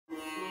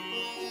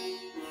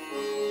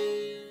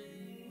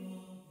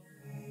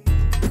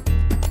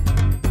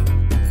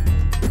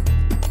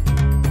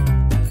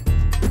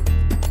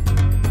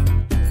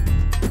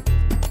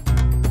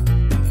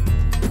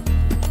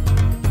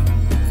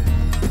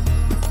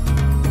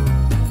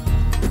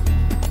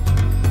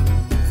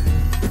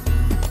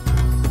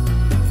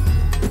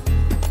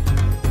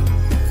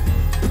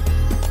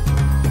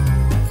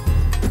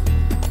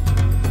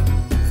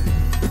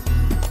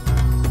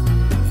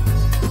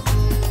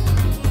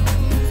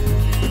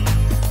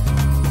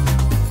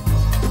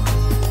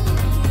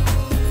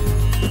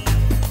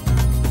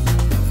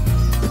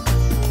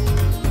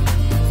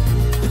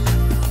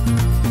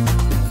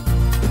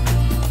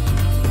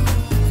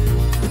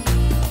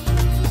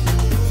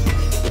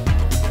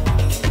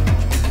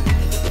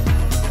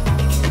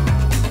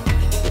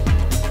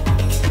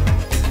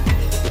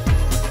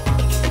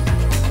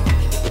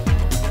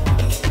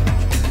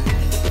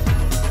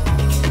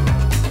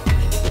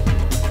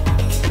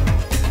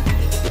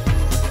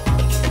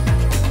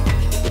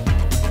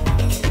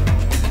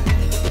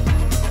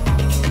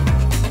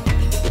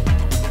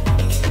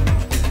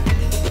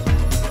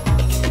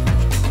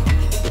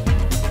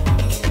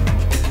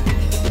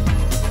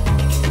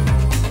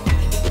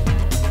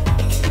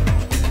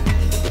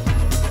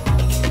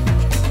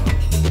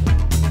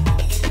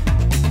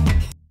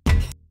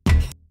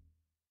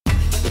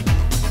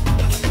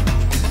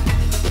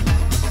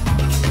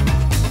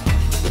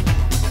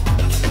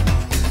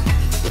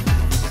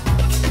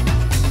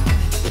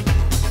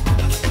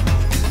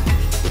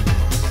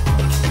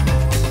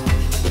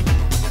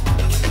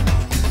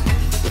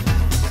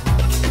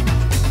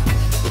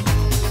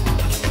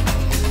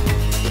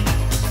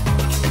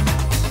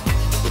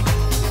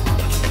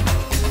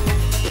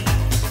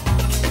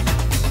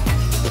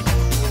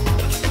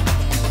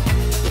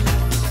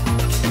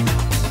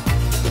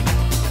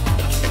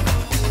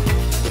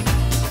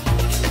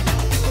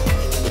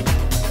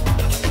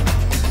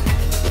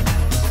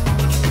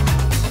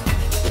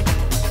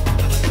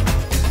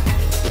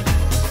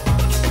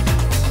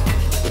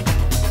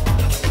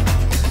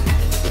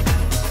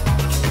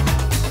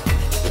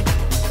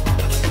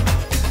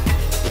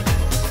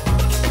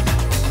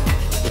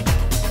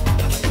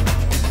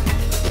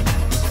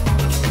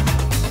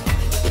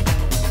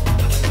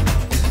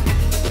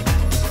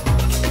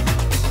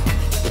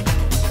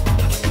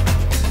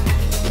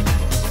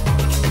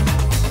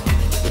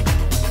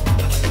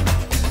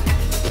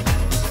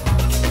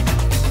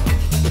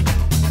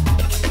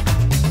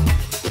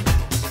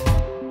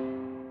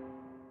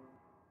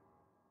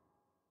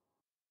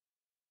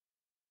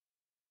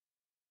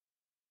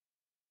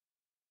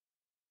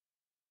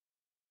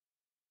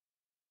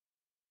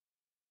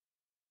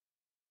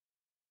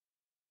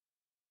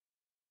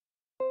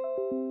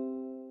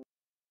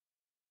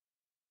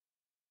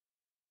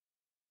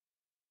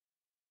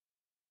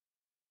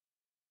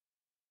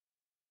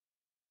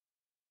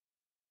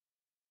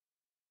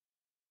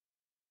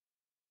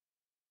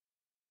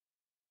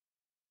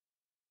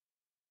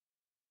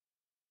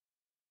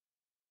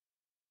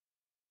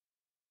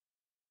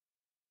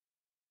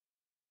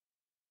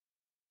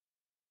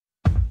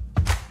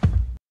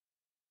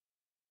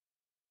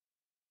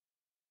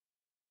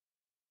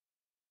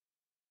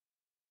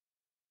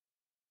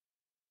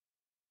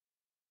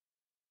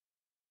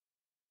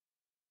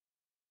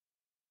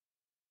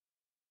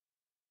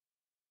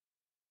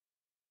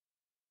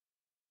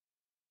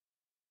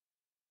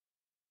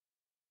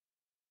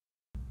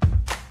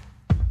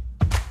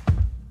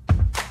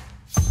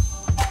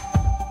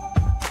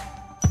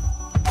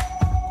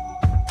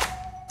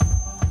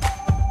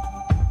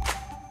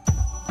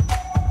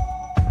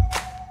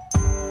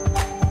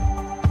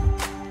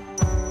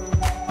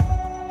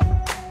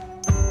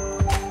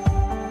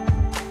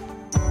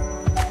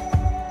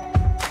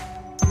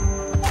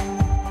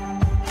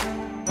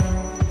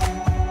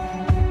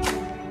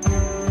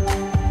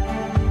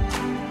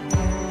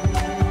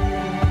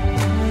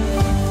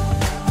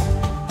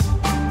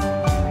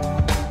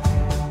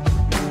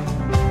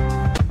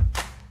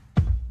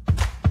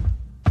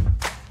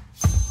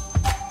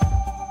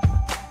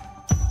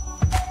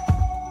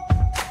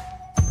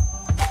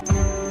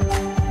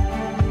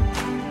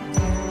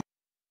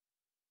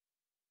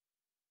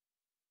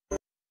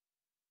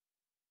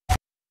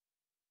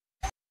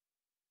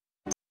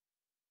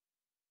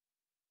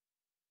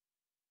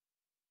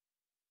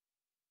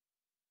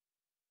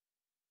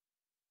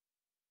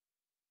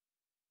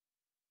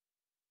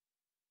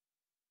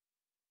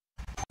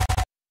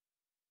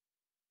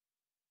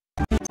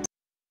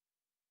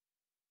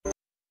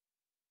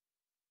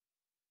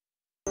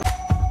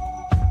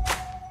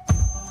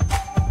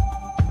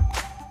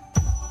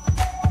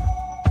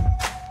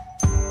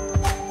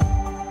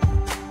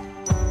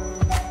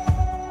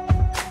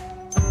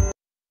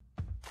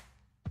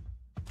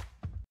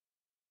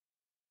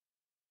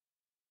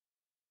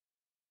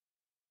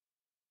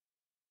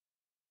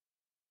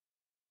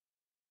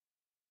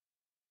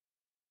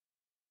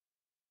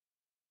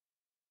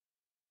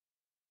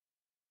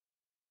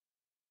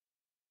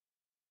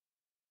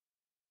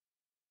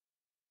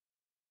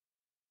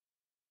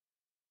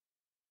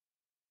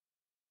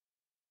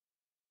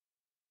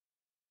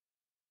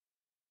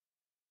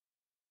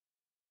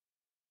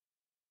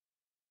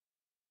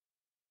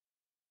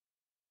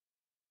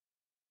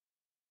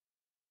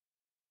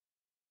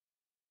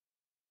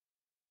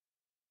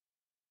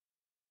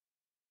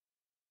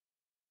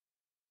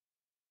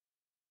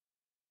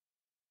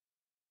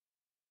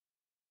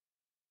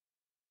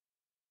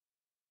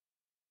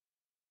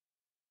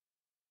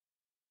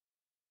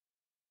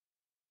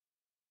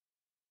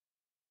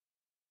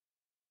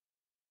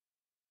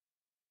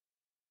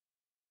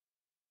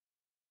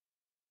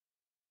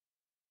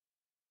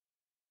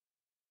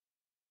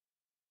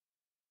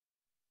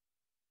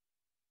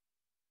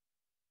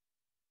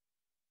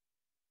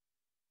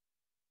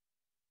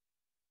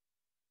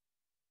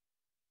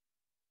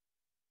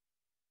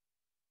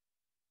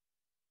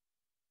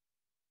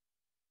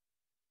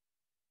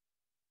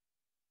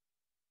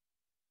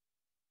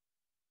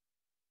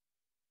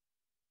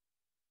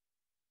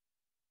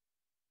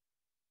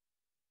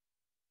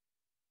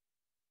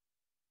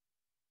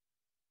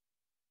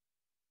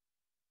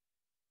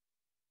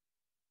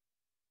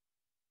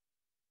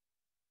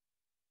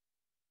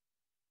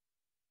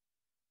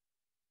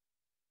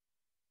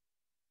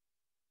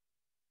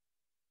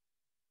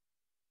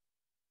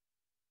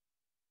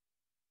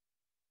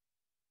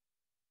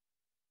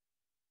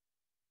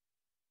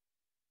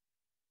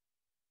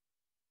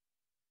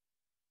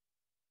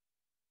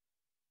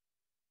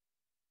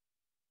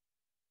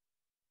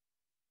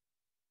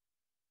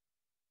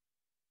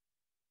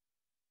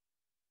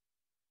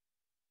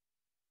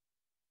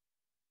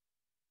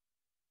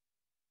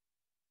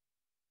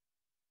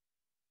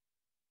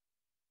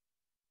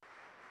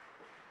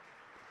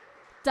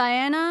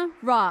Diana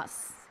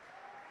Ross.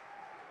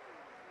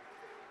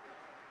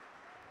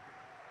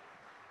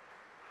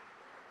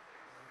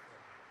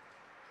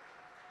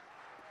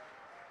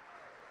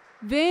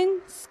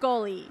 Vin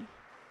Scully.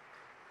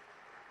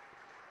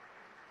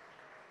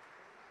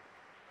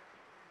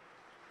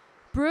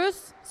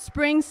 Bruce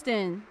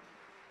Springsteen.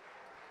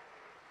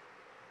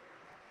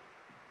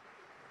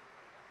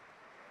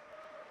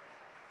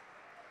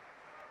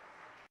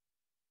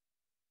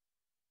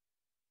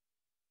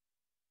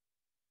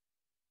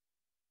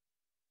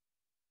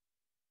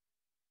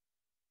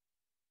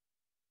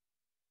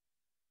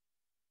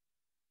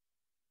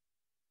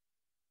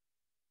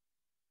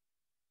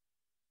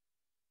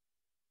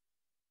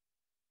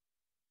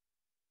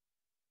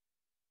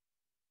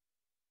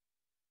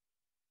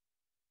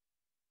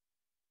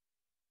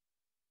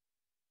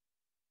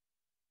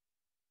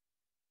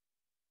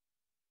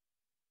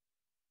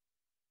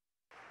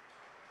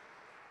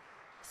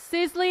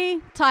 Cicely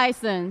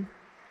Tyson.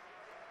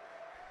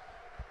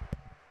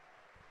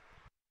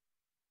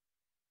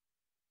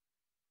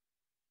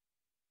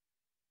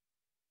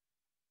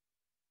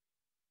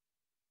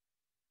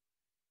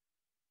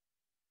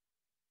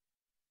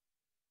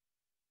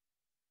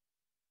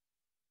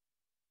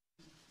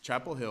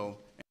 Chapel Hill,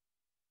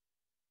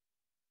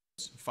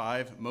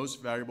 5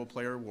 Most Valuable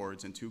Player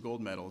awards and 2 gold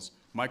medals,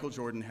 Michael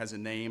Jordan has a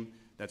name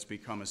that's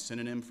become a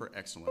synonym for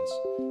excellence.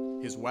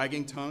 His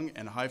wagging tongue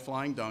and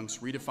high-flying dunks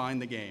redefine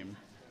the game,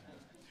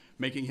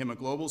 making him a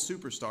global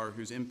superstar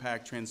whose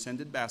impact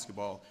transcended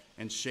basketball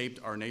and shaped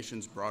our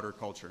nation's broader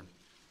culture.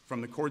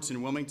 From the courts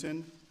in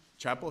Wilmington,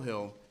 Chapel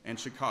Hill, and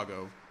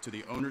Chicago to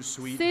the owner's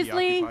suite he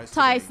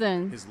occupies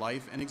today, his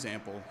life and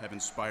example have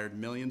inspired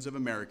millions of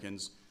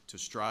Americans to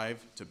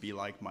strive to be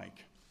like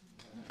Mike.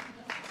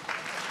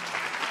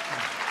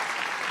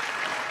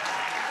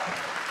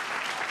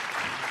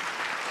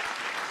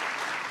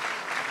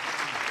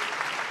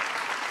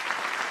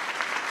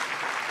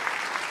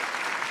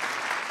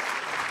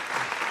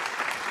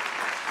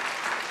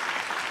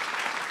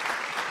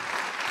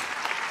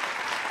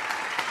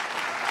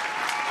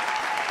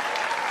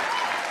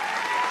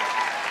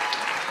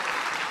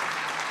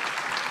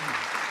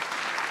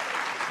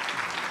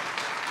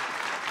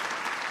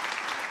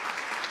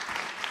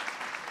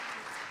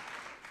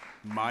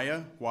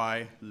 Maya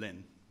Y.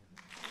 Lin.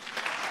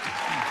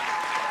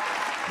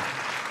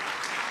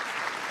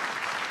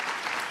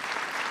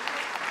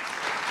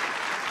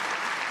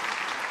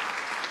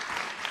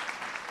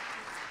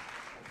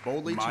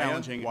 Boldly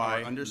challenging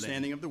our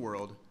understanding of the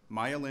world,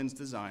 Maya Lin's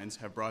designs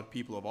have brought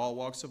people of all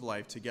walks of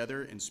life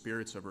together in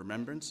spirits of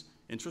remembrance,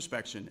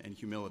 introspection, and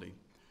humility.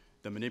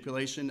 The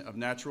manipulation of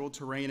natural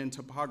terrain and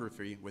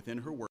topography within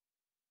her work